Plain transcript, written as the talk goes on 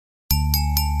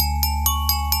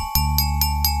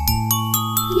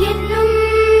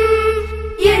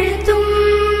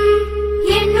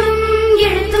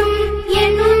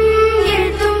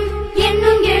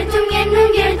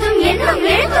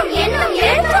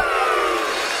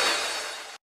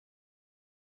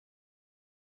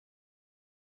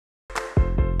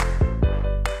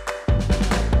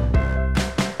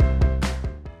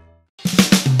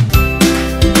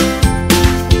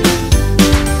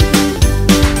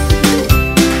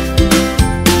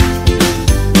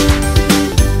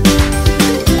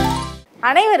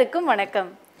வணக்கம்.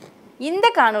 இந்த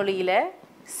காணொளியில்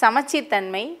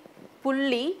சமச்சீர்தன்மை,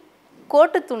 புள்ளி,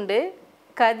 கோட்டுத்துண்டு,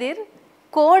 கதிர்,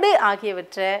 கோடு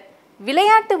ஆகியவற்றை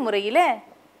விளையாட்டு முறையில்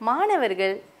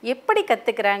மாணவர்கள் எப்படி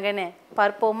கற்றுக்கிறாங்கன்னு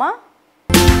பார்ப்போமா?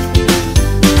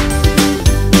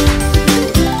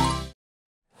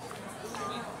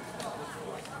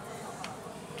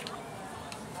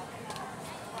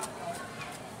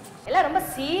 எல்லாம் ரொம்ப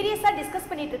சீரியஸா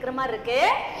டிஸ்கஸ் பண்ணிட்டு இருக்கிற மாதிரி இருக்கு.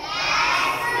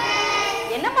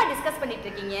 என்னம்மா டிஸ்கஸ் பண்ணிட்டு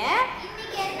இருக்கீங்க?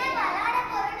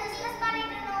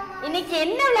 இன்னைக்கு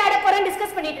என்ன விளையாட போறோம்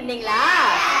டிஸ்கஸ் பண்ணிட்டு இருந்தீங்களா?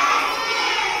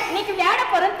 இன்னைக்கு விளையாட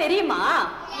போறோம் தெரியுமா?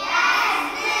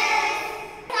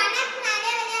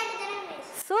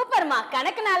 சூப்பர்மா,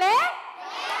 கணக்குனாலே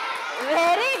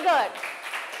வெரி குட்.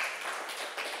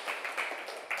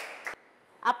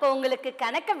 அப்போ உங்களுக்கு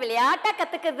கணக்க விளையாட்டா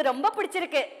கத்துக்கிறது ரொம்ப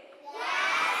பிடிச்சிருக்கு.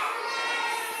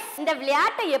 இந்த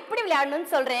விளையாட்டை எப்படி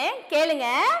விளையாடணும்னு சொல்றேன், கேளுங்க.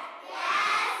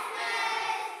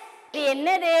 இது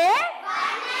என்னது?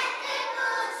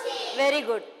 Very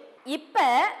good. இப்ப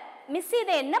மிஸ்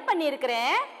இதை என்ன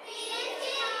பண்ணியிருக்கிறேன்?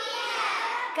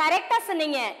 கரெக்டா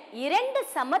சொன்னீங்க. 2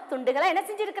 சம துண்டுகளா என்ன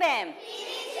செஞ்சிருக்கிறேன்?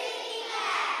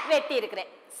 வெட்டி இருக்கிறேன்.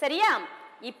 சரியா?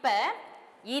 இப்ப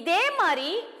இதே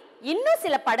மாதிரி இன்னும்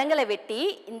சில படங்களை வெட்டி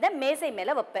இந்த மேசை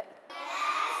மேல வைப்பேன்.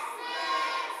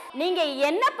 நீங்க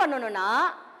என்ன பண்ணணும்னா,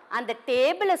 அந்த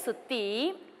டேபிளை சுத்தி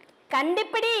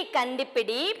கண்டுபிடி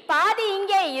கண்டுபிடி, பாதி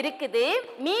இங்கே இருக்குது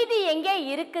மீதி எங்கே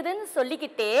இருக்குதுன்னு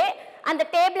சொல்லிக்கிட்டே அந்த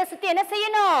டேபிளை சுத்தி என்ன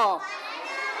செய்யணும்?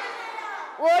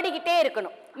 ஓடிக்கிட்டே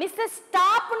இருக்கணும். மிஸ்ஸஸ்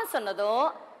ஸ்டாப்னு சொன்னதும்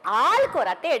ஆளுக்கு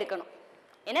ஒரு அட்டை எடுக்கணும்.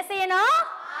 என்ன செய்யணும்?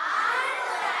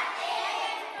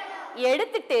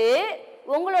 எடுத்துட்டு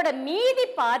உங்களோட மீதி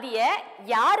பாதியை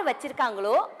யார்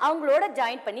வச்சிருக்காங்களோ அவங்களோட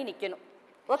ஜாயின் பண்ணி நிக்கணும்.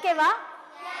 ஓகேவா?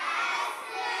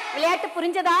 விளையாட்டு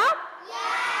புரிஞ்சதா?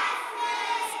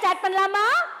 ஸ்டார்ட் பண்ணலாமா?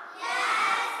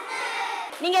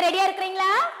 நீங்க ரெடியா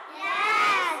இருக்கிறீங்களா?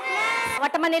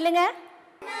 வட்டமா நில்லுங்க.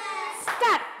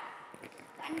 Start.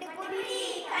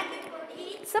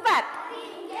 Super,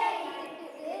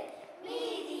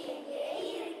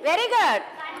 very good.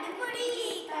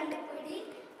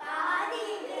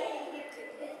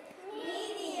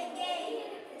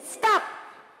 Stop.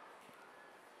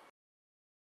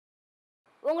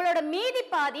 உங்களோட மீதி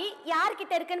பாதி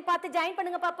யார்கிட்ட இருக்குன்னு பார்த்து ஜாயின்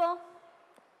பண்ணுங்க பாப்போம்.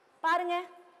 பாருங்க.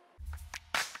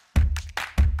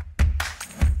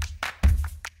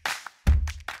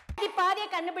 பாதியை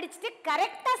கண்டுபிடிச்சிட்டு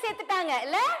கரெக்டா சேர்த்துட்டாங்க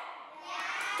இல்ல?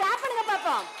 கிளாப் பண்ணுங்க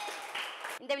பாப்போம்.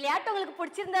 இந்த விளையாட்டு உங்களுக்கு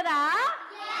பிடிச்சிருந்ததா?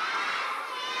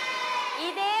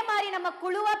 இதே மாதிரி நம்ம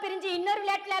குழுவா பிரிஞ்சு இன்னொரு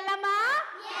விளையாட்டுல இல்லாமா?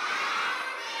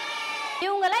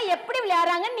 இவங்க எல்லாம் எப்படி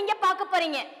விளையாடுறாங்கன்னு நீங்க பார்க்க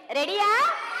போறீங்க. ரெடியா?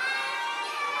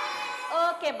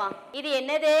 ஓகேமா. இது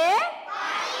என்னது?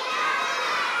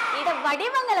 இத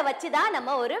வடிவங்களை வச்சுதான்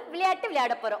நம்ம ஒரு விளையாட்டு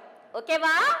விளையாட போறோம்.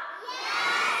 ஓகேவா?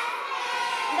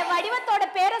 இந்த வடிவத்தோட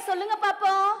பேரை சொல்லுங்க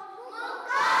பாப்போம்.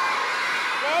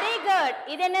 Very good.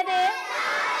 இது என்னது?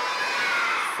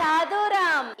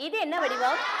 சதுரம். இது என்ன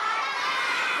வடிவம்?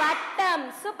 வட்டம்.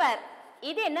 சூப்பர்.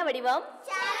 இது என்ன வடிவம்?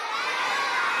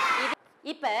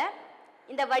 இப்ப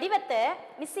இந்த வடிவத்தை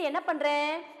மிஸ் என்ன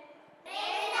பண்றேன்?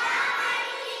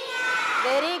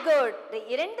 Very good.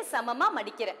 2 சமமா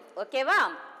மடிக்கிறேன். ஓகேவா?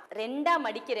 2ஆ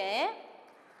மடிக்கிறேன்.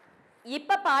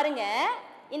 இப்ப பாருங்க,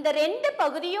 இந்த 2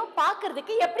 பகுதியும்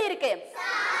பார்க்கிறதுக்கு எப்படி இருக்கு?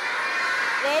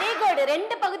 Very good.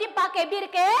 2 பகுதியும் பார்க்க எப்படி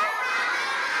இருக்கு?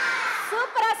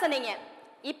 சூப்பரா சொன்னீங்க.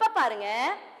 இப்ப பாருங்க,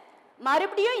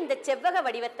 மறுபடியும் இந்த செவ்வக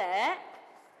வடிவத்தை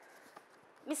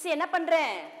மிஸ் என்ன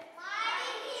பண்றேன்?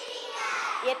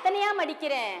 எத்தனையா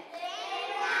மடிக்கிறேன்?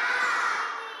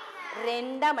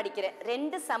 2ஆ மடிக்கிறேன்.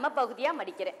 2 சம பகுதியா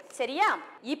மடிக்கிறேன். சரியா?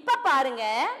 இப்ப பாருங்க,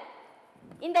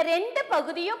 இந்த 2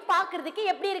 பகுதியும் பார்க்கிறதுக்கு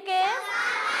எப்படி இருக்கு?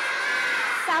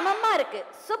 சமமா இருக்கு.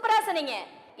 சூப்பரா சொன்னீங்க.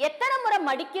 எத்தனை முறை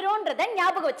மடிக்கிறோம்ன்றத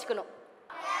ஞாபகம் வச்சுக்கணும்.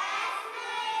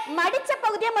 மடிச்ச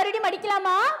பகுதியை மறுபடியும்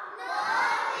மடிக்கலாமா?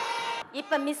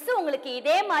 இப்ப மிஸ் உங்களுக்கு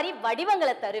இதே மாதிரி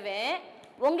வடிவங்களை தருவேன்.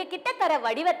 உங்ககிட்ட தர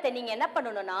வடிவத்தை நீங்க என்ன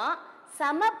பண்ணணும்னா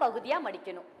சம பகுதியா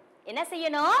மடிக்கணும். என்ன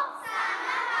செய்யணும்?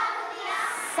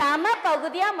 சம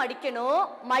பகுதியா மடிக்கணும்.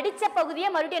 மடிச்ச பகுதியை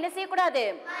மறுபடியும் என்ன செய்யக்கூடாது?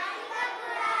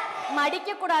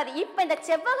 மடிக்க கூடாது. இப்ப இந்த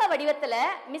செவ்வக வடிவத்துல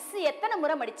மிஸ் எத்தனை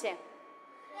முறை மடிச்சேன்?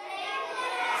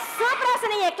 சூப்பரா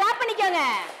சொன்னீங்க. கிளாப் பண்ணிக்கோங்க.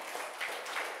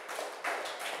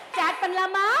 ஸ்டார்ட்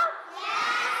பண்ணலாமா?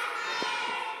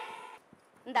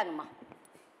 இந்தாங்கம்மா,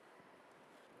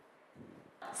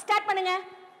 ஸ்டார்ட் பண்ணுங்க.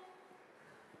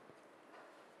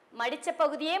 மடிச்ச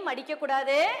பகுதியே மடிக்க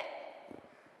கூடாது.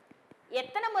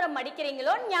 எத்தனை முறை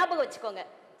மடிக்கிறீங்களோ ஞாபகம் வச்சுக்கோங்க.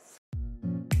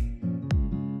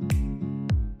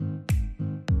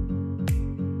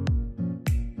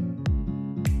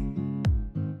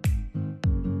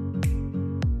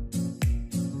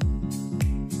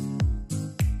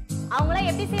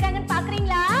 எப்படி செய்றாங்கன்னு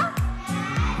பாக்குறீங்களா?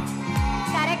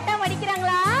 கரெக்டா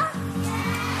மடிக்கிறாங்களா?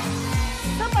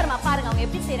 சூப்பர்மா, பாருங்க அவங்க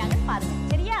எப்படி செய்றாங்கன்னு பாருங்க.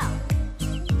 சரியா?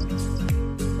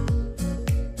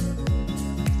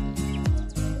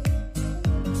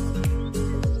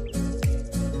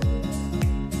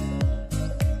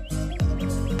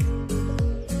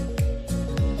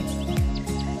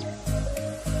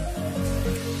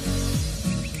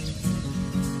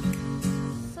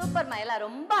 சூப்பர்மா, எல்லாம்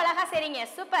ரொம்ப அழகா செய்றீங்க.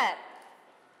 சூப்பர்.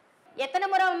 எத்தனை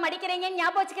முறை மடிக்கிறீங்கன்னு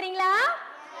ஞாபகம் வச்சுக்கிறீங்களா?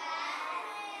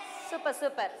 Super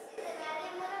super.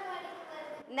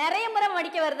 நிறைய முறை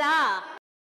மடிக்க வருதா?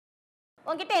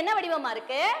 உங்ககிட்ட என்ன வடிவமா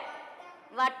இருக்கு?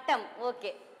 வட்டம்.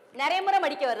 ஓகே, நிறைய முறை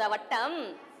மடிக்க வருதா வட்டம்?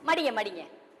 மடிங்க மடிங்க.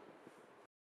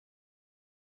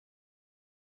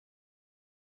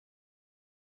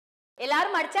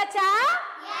 எல்லாரும் மடிச்சாச்சா?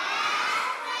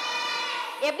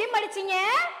 எப்படி மடிச்சீங்க?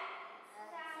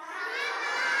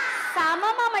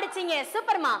 சமமா மடிச்சீங்க.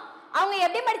 சூப்பர்மா. அவங்க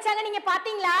எப்படி மடிச்சாங்க நீங்க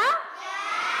பாத்தீங்களா?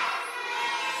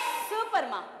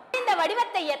 சூப்பர்மா. இந்த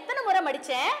வடிவத்தை எத்தனை முறை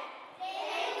மடிச்சேன்?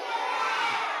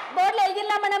 போர்ட்ல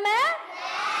எழுதிடலாமா நம்ம?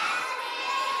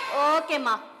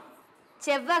 ஓகேம்மா.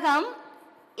 செவ்வகம்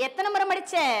எத்தனை முறை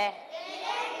மடிச்ச?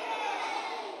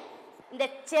 இந்த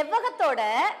செவ்வகத்தோட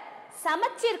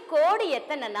சமச்சீர் கோடு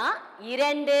எத்தனைனா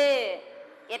 2.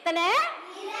 எத்தனை?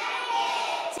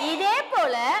 இதே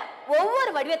போல ஒவ்வொரு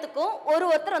வடிவத்துக்கும்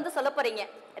ஒருத்தர் வந்து சொல்ல போறீங்க.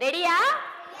 ரெடியா?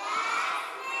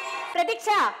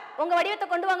 பிரதீக்ஷா, உங்க வடிவத்தை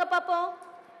கொண்டு வாங்க பாப்போம்.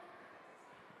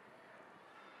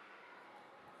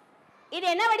 இது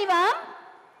என்ன வடிவம்?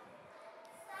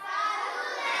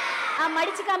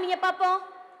 மடிச்சு காமிங்க பாப்போம்.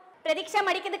 பிரதீக்ஷா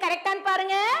மடிக்கிறது கரெக்டான்னு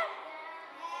பாருங்க.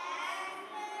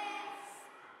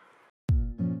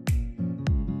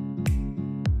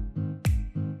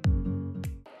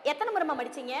 எத்தனை முறைமா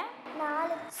மடிச்சீங்க?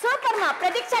 4. சூப்பர்மா.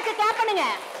 பிரதீக்ஷாக்கு கிளாப் பண்ணுங்க.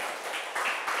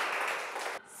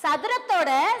 சதுரத்தோட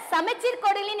சமச்சீர்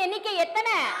கோடுகளின் எண்ணிக்கை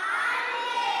எத்தனை?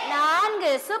 4.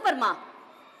 சூப்பர்மா.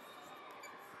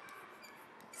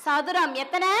 சதுரம்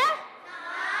எத்தனை?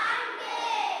 4.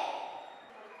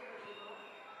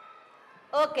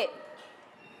 ஓகே.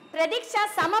 பிரதீக்ஷா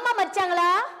சமமா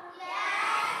மடிச்சாங்களா?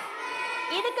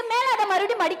 இதுக்கு மேல அதை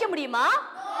மறுபடியும் மடிக்க முடியுமா?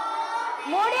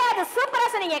 முடியாது. சூப்பரா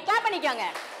சொன்னீங்க. கிளாப் பண்ணிக்கோங்க.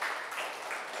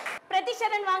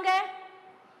 பிரதிஷரன் வாங்க.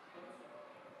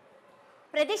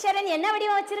 பிரதிஷரன் என்ன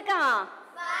வடிவம் வச்சிருக்கான்?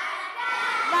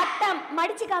 வட்டம்.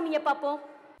 மடிச்சு காமிங்க பாப்போம்.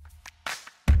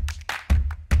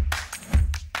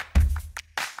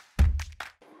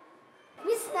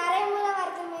 மிஸ் நிறைய முறை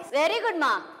வருது மிஸ். வெரி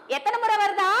குட்மா. எத்தனை முறை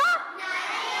வருதா?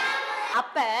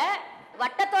 அப்ப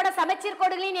வட்டத்தோட சமச்சீர்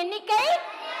கோடுகளின் எண்ணிக்கை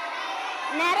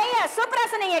நிறைய. சூப்பரா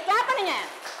சொன்னீங்க. கிளாப் பண்ணுங்க.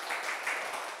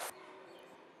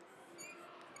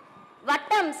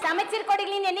 வட்டம் சமச்சீர்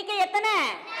கோடுகளின் எண்ணிக்கை எத்தனை?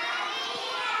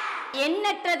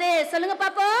 எண்ணற்றது. சொல்லுங்க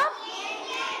பாப்போம்.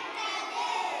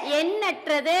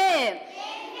 எண்ணற்றது.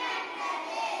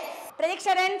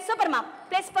 பிரதீக்ஷரன் சூப்பர்மா.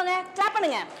 பிளேஸ் போங்க. கிளாப்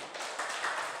பண்ணுங்க.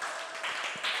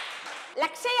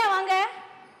 லக்ஷயா வாங்க.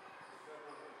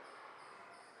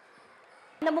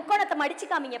 இந்த முக்கோணத்தை மடிச்சு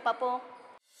காமிங்க பாப்போம்.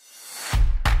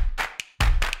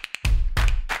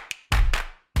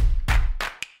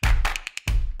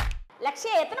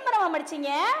 லக்ஷயா எத்தனை முறை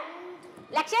மடிச்சீங்க?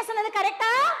 லக்ஷயா சொன்னது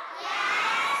கரெக்டா?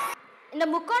 இந்த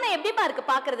முக்கோணம் எப்படிமா இருக்கு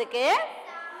பாக்குறதுக்கு?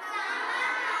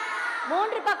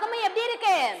 3 பக்கமும் எப்படி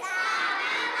இருக்கு?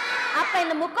 அப்ப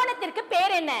இந்த முக்கோணத்திற்கு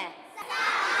பேர் என்ன?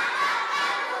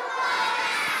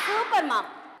 சூப்பர்மா.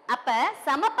 அப்ப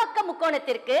சமபக்க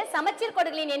முக்கோணத்திற்கு சமச்சீர்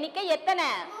கோடுகளின் எண்ணிக்கை எத்தனை?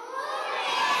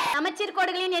 சமச்சீர்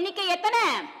கோடுகளின் எண்ணிக்கை எத்தனை?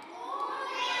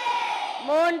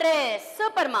 3.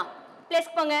 சூப்பர்மா.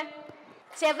 பிளேஸ் போங்க.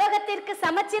 செவ்வகத்திற்கு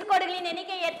சமச்சீர் கோடுகளின்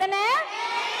எண்ணிக்கை எத்தனை?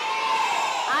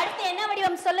 அடுத்து என்ன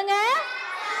வடிவம் சொல்லுங்க?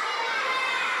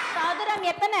 சதுரம்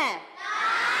எத்தனை?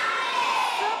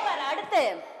 சூப்பர். அடுத்து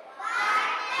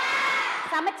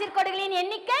சமச்சீர் கோடுகளின்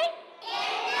எண்ணிக்கை?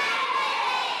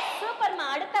 சூப்பர்மா.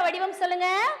 அடுத்த வடிவம் சொல்லுங்க.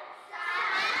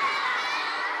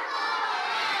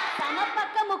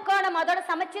 சமபக்க முக்கோணம். அதோட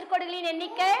சமச்சீர் கோடுகளின்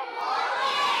எண்ணிக்கை?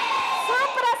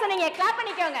 சூப்பரா சொன்னீங்க. கிளாப்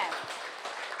பண்ணிக்கோங்க.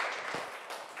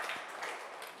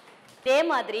 இதே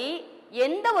மாதிரி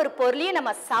எந்த ஒரு பொருளையும்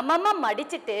நம்ம சமமா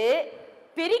மடிச்சிட்டு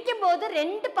பிரிக்கும் போது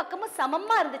 2 பக்கமும்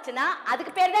சமமா இருந்துச்சுன்னா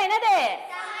அதுக்கு பேர் தான் என்னது?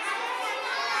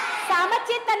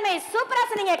 சமச்சீர் தன்மை. சூப்பரா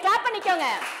சொன்னீங்க. கிளாப் பண்ணிக்கோங்க.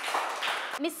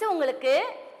 மிஸ் உங்களுக்கு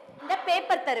இந்த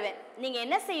பேப்பர் தருவேன். நீங்க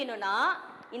என்ன செய்யணும்னா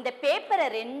இந்த பேப்பரை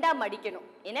 2ஆ மடிக்கணும்.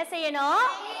 என்ன செய்யணும்?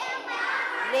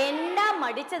 2ஆ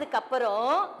மடிச்சதுக்கு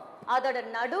அப்புறம் அதோட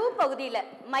நடு பகுதியில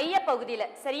மைய பகுதியில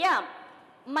சரியா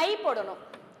மை போடணும்.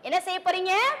 என்ன செய்ய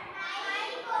போறீங்க?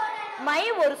 மை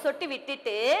ஒரு சொட்டு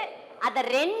விட்டுட்டு அதை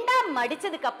 2ஆ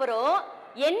மடிச்சதுக்கு அப்புறம்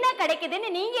என்ன கிடைக்குதுன்னு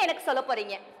நீங்க எனக்கு சொல்ல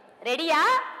போறீங்க. ரெடியா?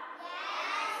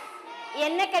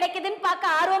 என்ன கிடைக்குதுன்னு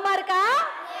பார்க்க ஆர்வமா இருக்கா?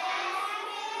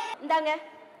 இந்தாங்க.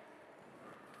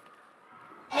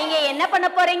 நீங்க என்ன பண்ண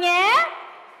போறீங்க?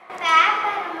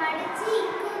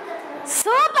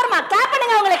 சூப்பர்மா, கிளாப்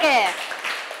பண்ணுங்க. உங்களுக்கு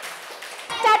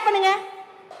ஸ்டார்ட் பண்ணுங்க.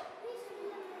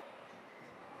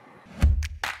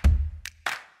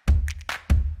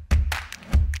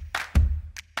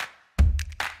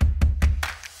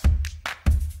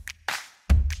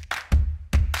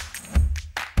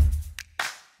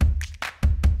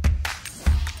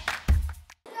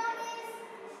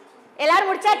 எல்லாரும்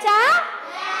முடிச்சாச்சா?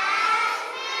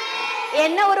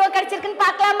 என்ன உருவம் கிடைச்சிருக்குன்னு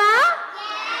பார்க்கலாமா?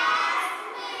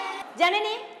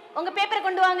 ஜனனி, உங்க பேப்பரை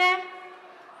கொண்டு வாங்க.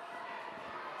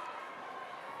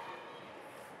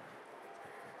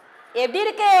 எப்படி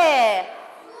இருக்கு?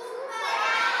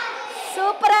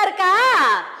 சூப்பரா இருக்கா?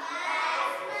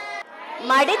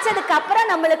 மடிச்சதுக்கு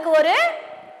அப்புறம் நம்மளுக்கு ஒரு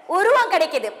உருவம்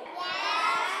கிடைக்குது.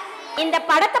 இந்த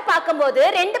படத்தை பார்க்கும்போது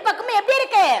ரெண்டு பக்கமும் எப்படி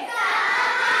இருக்கு?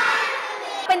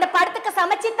 இந்த படத்துக்கு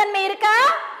சமச்சீர்த்தன்மை இருக்கா?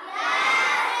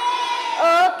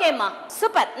 ஓகேமா,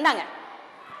 சூப்பர். இந்தாங்க,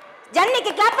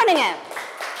 ஜன்னிக்கு கிளாப் பண்ணுங்க.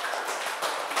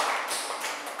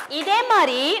 இதே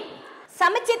மாதிரி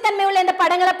சமச்சீர்த்தன்மை உள்ள இந்த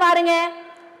படங்களை பாருங்க.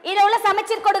 இதுல உள்ள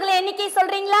சமச்சீர் கோடுகளை எண்ணிக்கை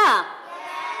சொல்றீங்களா?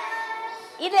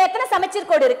 இதுல எத்தனை சமச்சீர்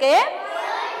கோடு இருக்கு?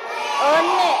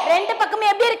 1. ரெண்டு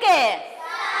பக்கமும் எப்படி இருக்கு?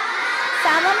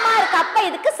 சமமா இருக்கு. அப்ப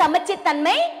இதுக்கு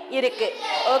சமச்சீர்த்தன்மை இருக்கு.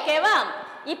 ஓகேவா?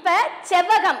 இப்ப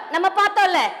செவ்வகம் நம்ம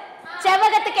பார்த்தோம்ல,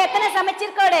 செவ்வகத்துக்கு எத்தனை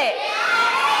சமச்சீர் கோடு?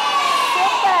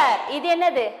 சூப்பர். இது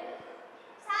என்னது?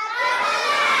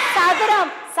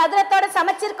 சதுரம். சதுரத்தோட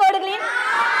சமச்சீர் கோடுகளின்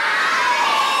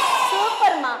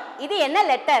சூப்பர்மா. இது என்ன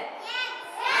லெட்டர்?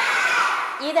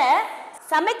 இத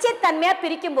சமச்சீர் தன்மையா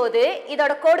பிரிக்கும் போது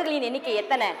இதோட கோடுகளின் எண்ணிக்கை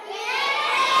எத்தனை?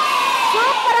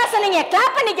 சூப்பரா சொன்னீங்க.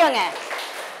 கிளாப் பண்ணிக்கோங்க.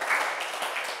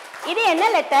 இது என்ன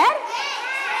லெட்டர்?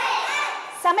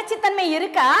 சமச்சீர் தன்மை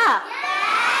இருக்கா?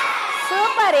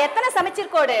 சூப்பர். எத்தனை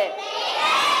சமச்சீர் கோடு?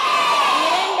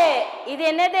 2. இது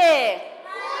என்னது?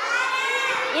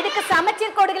 இதுக்கு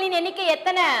சமச்சீர் கோடுகளின் எண்ணிக்கை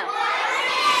எத்தனை?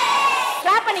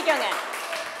 கிளாப் பண்ணிக்கோங்க.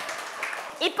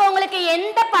 இப்போ உங்களுக்கு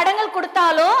எந்த படங்கள்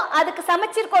கொடுத்தாலும் அதுக்கு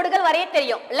சமச்சீர் கோடுகள் வரைய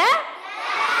தெரியும் இல்ல?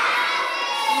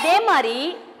 இதே மாதிரி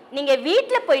நீங்க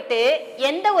வீட்ல போயிட்டு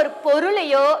எந்த ஒரு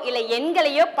பொருளையோ இல்ல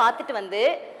எண்களையோ பார்த்துட்டு வந்து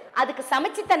அதுக்கு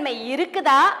சமச்சீர்த்தன்மை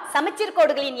இருக்குதா, சமச்சீர்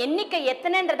கோடுகளின் எண்ணிக்கை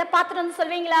எத்தனைன்றத பார்த்துட்டு வந்து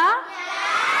சொல்வீங்களா?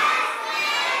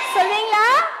 சொல்வீங்களா?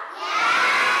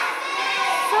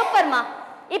 சூப்பர்மா.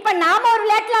 இப்ப நாம ஒரு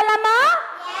விளையாட்டு விளையாடலாமா?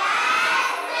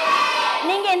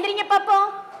 நீங்க எந்திரிங்க பாப்போம்.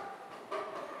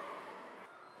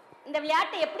 இந்த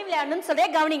விளையாட்டை எப்படி விளையாடணும்னு சொல்றே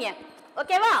கவனிங்க.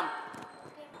 ஓகேவா?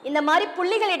 இந்த மாதிரி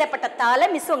புள்ளிகள் இடப்பட்ட தாளை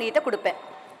மிஸ் உங்ககிட்ட கொடுப்பேன்.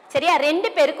 சரியா? 2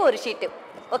 பேருக்கு ஒரு ஷீட்டு.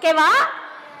 ஓகேவா?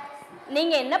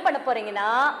 நீங்க என்ன பண்ண போறீங்கன்னா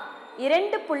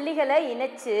 2 புள்ளிகளை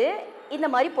இணைச்சு இந்த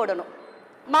மாதிரி போடணும்.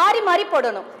 மாறி மாறி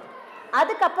போடணும்.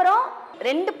 அதுக்கப்புறம்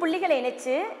 2 புள்ளிகளை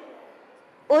இணைச்சு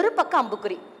ஒரு பக்கம்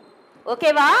அம்புக்குறி.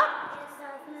 ஓகேவா?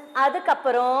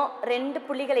 அதுக்கப்புறம் 2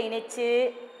 புள்ளிகளை இணைச்சு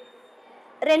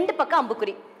 2 பக்கம்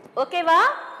அம்புக்குறி. ஓகேவா?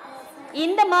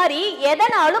 இந்த மாதிரி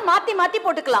எதனாலும் மாத்தி மாத்தி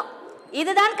போட்டுக்கலாம்.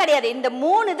 இதுதான் கிடையாது. இந்த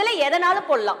 3 இதுல எதனாலும்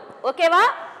போடலாம். ஓகேவா?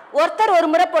 ஒருத்தர் ஒரு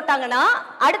முறை போட்டாங்கன்னா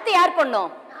அடுத்து யார்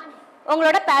போடணும்?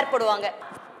 உங்களோட பேர் போடுவாங்க.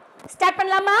 ஸ்டார்ட்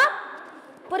பண்ணலாமா?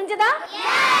 புரிஞ்சதா?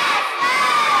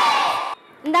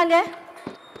 இந்தாங்க,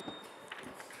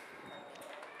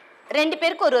 2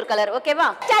 பேருக்கு ஒரு ஒரு கலர். ஓகேவா?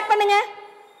 ஸ்டார்ட் பண்ணுங்க.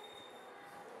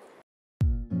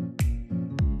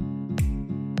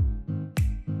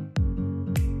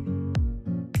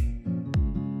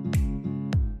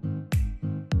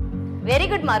 வெரி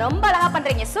குட்மா, ரொம்ப அழகா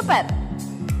பண்றீங்க. Super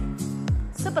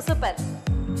super super.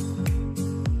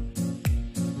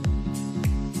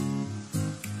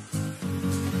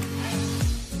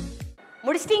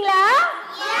 முடிச்சிட்டீங்களா?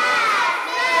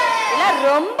 இல்ல,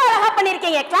 ரொம்ப அழகா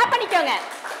பண்ணிருக்கீங்க. கிளாப் பண்ணிக்கோங்க.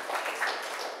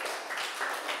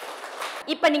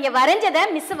 இப்ப நீங்க வரைஞ்சத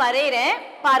மிஸ் வரையறேன்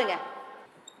பாருங்க.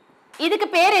 இதுக்கு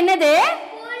பேர் என்னது?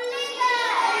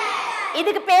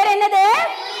 இதுக்கு பேர் என்னது?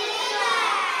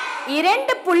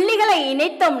 2 புள்ளிகளை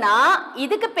இணைத்தோம்னா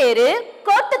இதுக்கு பேரு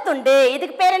கோட்டு துண்டு.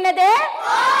 இதுக்கு பேர் என்னது?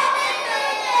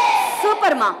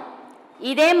 சூப்பர்மா.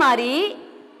 இதே மாதிரி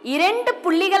 2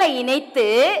 புள்ளிகளை இணைத்து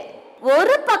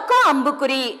ஒரு பக்கம்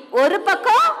அம்புக்குறி, ஒரு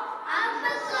பக்கம்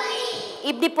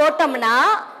இப்படி போட்டோம்னா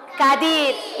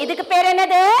கதிர். இதுக்கு பேர்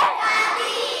என்னது?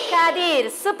 கதிர்.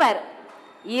 சூப்பர்.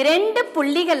 2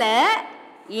 புள்ளிகளை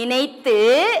இணைத்து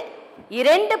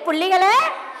 2 புள்ளிகளை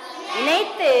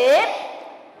இணைத்து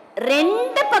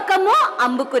 2 பக்கமும்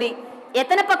அம்புக்குறி.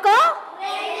 எத்தனை பக்கம்?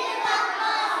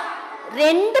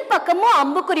 ரெண்டு பக்கமும்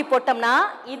அம்புக்குறி போட்டோம்னா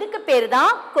இதுக்கு பேரு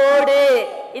தான் கோடு.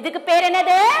 இதுக்கு பேர்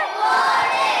என்னது?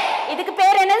 இதுக்கு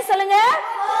பேர் என்னது சொல்லுங்க?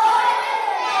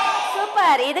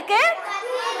 சூப்பர். இதுக்கு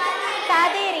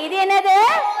கதிர். இது என்னது?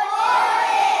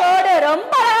 கோடு.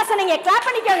 ரொம்ப அழகா சொன்னீங்க. கிளாப்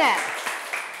பண்ணிக்கோங்க.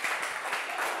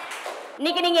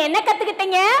 இன்னைக்கு நீங்க என்ன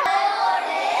கத்துக்கிட்டீங்க?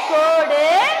 கோடு,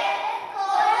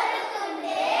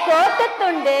 கோட்டு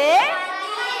துண்டு,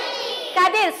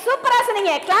 கதிர். சூப்பரா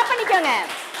சொன்னீங்க. கிளாப் பண்ணிக்கோங்க.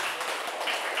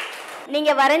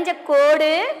 நீங்க வரைஞ்ச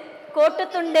கோடு, கோட்டு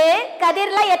துண்டு,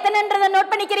 கதிர்லாம் எத்தனைன்றத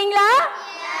நோட் பண்ணிக்கிறீங்களா?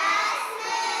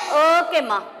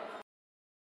 ஓகேம்மா.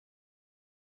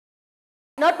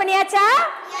 நோட் பண்ணியாச்சா?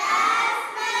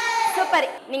 சூப்பர்.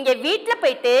 நீங்க வீட்ல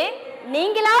போயிட்டு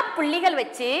நீங்களா புள்ளிகள்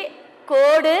வச்சு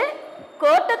கோடு,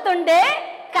 கோட்டு துண்டு,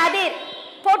 கதிர்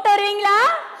போட்டு வருவீங்களா?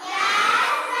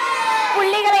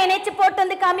 புள்ளிகளை இணைச்சு போட்டு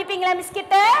வந்து காமிப்பீங்களா மிஸ்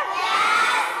கிட்ட?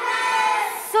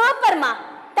 சூப்பர்மா.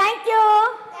 தேங்க்யூ.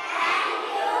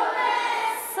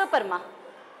 சூப்பர்மா.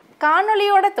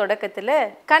 காணொளியோட தொடக்கத்துல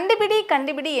கண்டுபிடி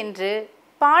கண்டுபிடி என்று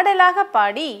பாடலாக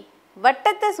பாடி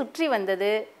வட்டத்தை சுற்றி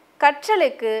வந்தது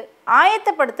கற்றலுக்கு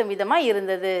ஆயத்தப்படுத்தும் விதமாக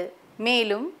இருந்தது.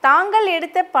 மேலும் தாங்கள்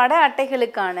எடுத்த பட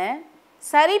அட்டைகளுக்கான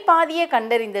சரி பாதியை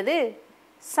கண்டறிந்தது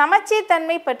சமச்சீர்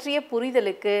தன்மை பற்றிய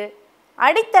புரிதலுக்கு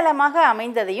அடித்தளமாக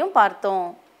அமைந்ததையும் பார்த்தோம்.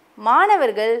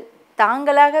 மாணவர்கள்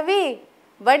தாங்களாகவே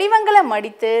வடிவங்களை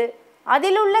மடித்து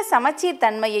அதிலுள்ள சமச்சீர்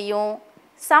தன்மையையும்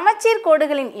சமச்சீர்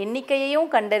கோடுகளின் எண்ணிக்கையையும்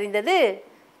கண்டறிந்தது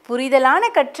புரிதலான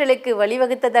கற்றலுக்கு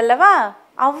வழிவகுத்ததல்லவா?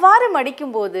 அவ்வாறு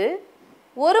மடிக்கும்போது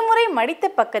ஒரு முறை மடித்த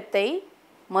பக்கத்தை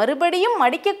மறுபடியும்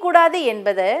மடிக்கக்கூடாது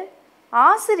என்பதை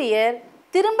ஆசிரியர்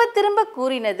திரும்ப திரும்ப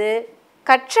கூறினது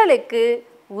கற்றலுக்கு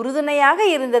உறுதுணையாக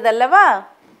இருந்ததல்லவா?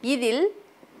 இதில்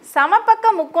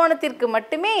சமபக்க முக்கோணத்திற்கு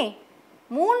மட்டுமே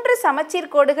 3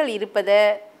 சமச்சீர் கோடுகள் இருப்பதை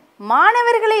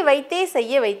மாணவர்களை வைத்தே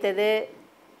செய்ய வைத்தது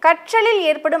கற்றலில்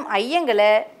ஏற்படும்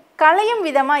ஐயங்களை களையும்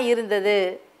விதமாக இருந்தது.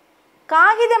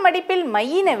 காகித மடிப்பில்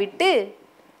மையினை விட்டு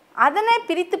அதனை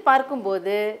பிரித்து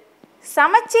பார்க்கும்போது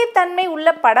சமச்சீர் தன்மை உள்ள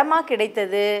படமாக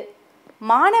கிடைத்தது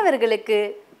மாணவர்களுக்கு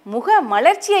முக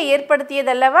மலர்ச்சியை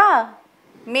ஏற்படுத்தியதல்லவா?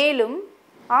 மேலும்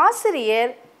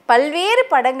ஆசிரியர் பல்வேறு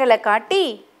படங்களை காட்டி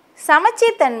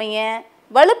சமச்சீர் தன்மையை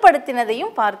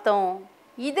வலுப்படுத்தினதையும் பார்த்தோம்.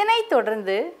 இதனைத்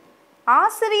தொடர்ந்து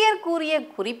ஆசிரியர் கூறிய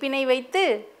குறிப்பினை வைத்து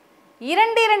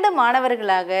 2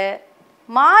 மாணவர்களாக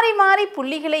மாறி மாறி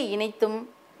புள்ளிகளை இணைத்தும்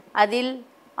அதில்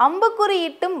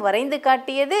அம்புக்குறியிட்டும் வரைந்து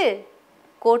காட்டியது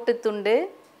கோட்டுத்துண்டு,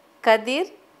 கதிர்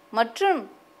மற்றும்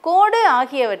கோடு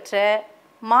ஆகியவற்றை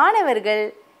மாணவர்கள்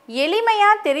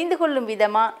எளிமையாக தெரிந்து கொள்ளும்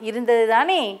விதமாக இருந்தது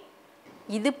தானே?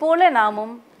 இதுபோல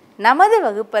நாமும் நமது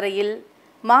வகுப்பறையில்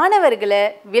மாணவர்களை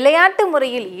விளையாட்டு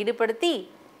முறையில் ஈடுபடுத்தி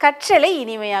கற்றலை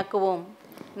இனிமையாக்குவோம்.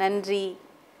 நன்றி.